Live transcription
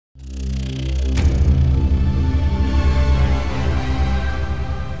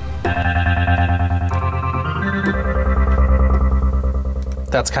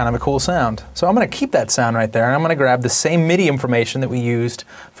That's kind of a cool sound. So I'm going to keep that sound right there, and I'm going to grab the same MIDI information that we used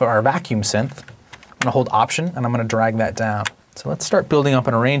for our vacuum synth. I'm going to hold Option, and I'm going to drag that down. So let's start building up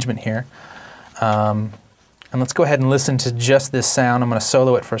an arrangement here. And let's go ahead and listen to just this sound. I'm going to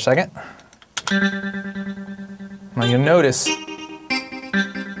solo it for a second. Now you'll notice, I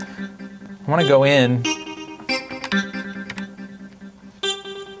want to go in.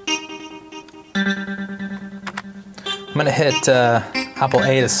 I'm going to hit Apple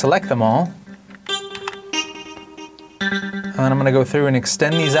A to select them all. And then I'm going to go through and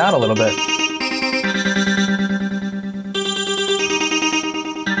extend these out a little bit.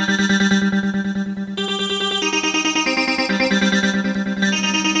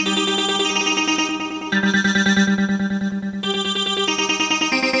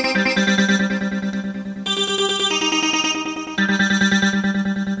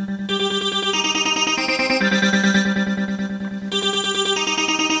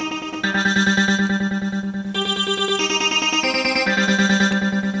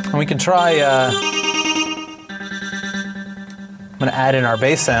 We can try, I'm going to add in our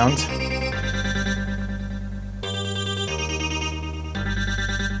bass sound.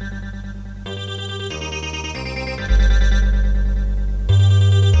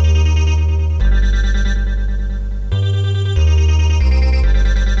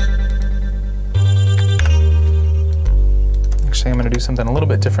 Actually, I'm going to do something a little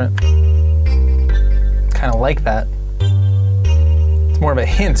bit different, kind of like that. More of a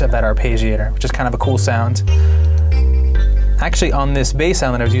hint of that arpeggiator, which is kind of a cool sound. Actually, on this bass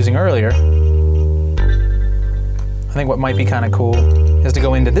sound that I was using earlier, I think what might be kind of cool is to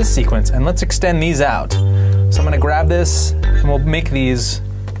go into this sequence, and let's extend these out. So I'm going to grab this, and we'll make these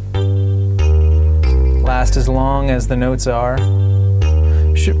last as long as the notes are.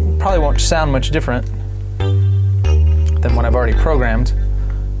 Probably won't sound much different than what I've already programmed.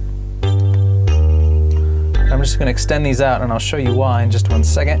 I'm just going to extend these out, and I'll show you why in just 1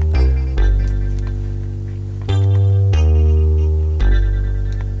 second.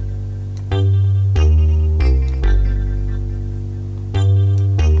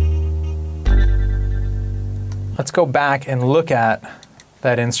 Let's go back and look at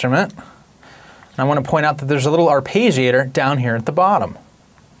that instrument. I want to point out that there's a little arpeggiator down here at the bottom.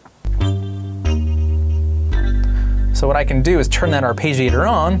 So what I can do is turn that arpeggiator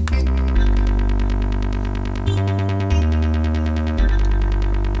on.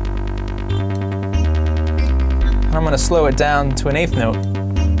 I'm going to slow it down to an 1/8 note.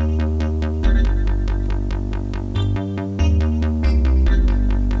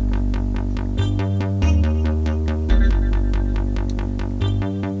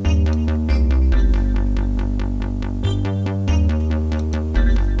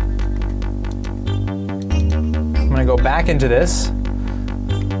 I'm going to go back into this,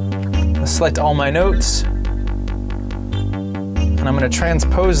 select all my notes, and I'm going to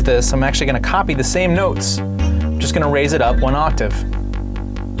transpose this. I'm actually going to copy the same notes. Just going to raise it up 1 octave.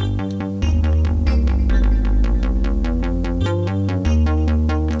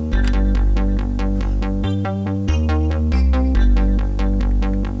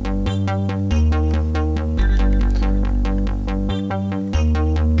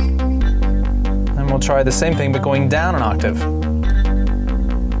 And we'll try the same thing but going down 1 octave.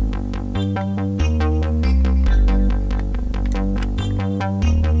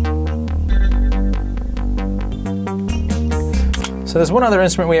 So there's one other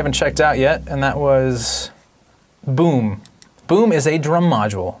instrument we haven't checked out yet, and that was Boom. Boom is a drum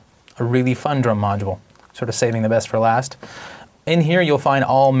module, a really fun drum module, sort of saving the best for last. In here you'll find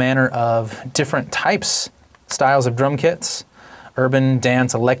all manner of different types, styles of drum kits, urban,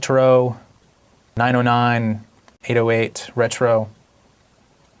 dance, electro, 909, 808, retro.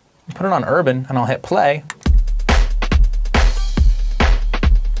 Put it on urban and I'll hit play.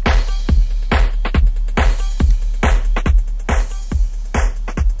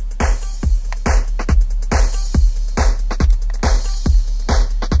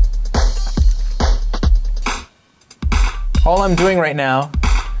 All I'm doing right now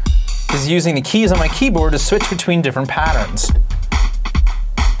is using the keys on my keyboard to switch between different patterns.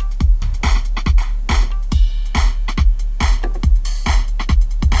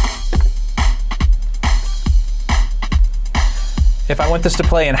 If I want this to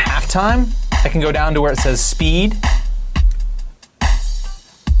play in halftime, I can go down to where it says speed.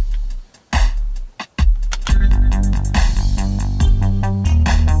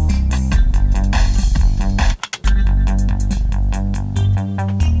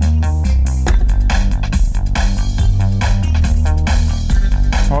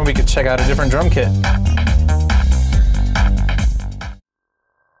 Or we could check out a different drum kit.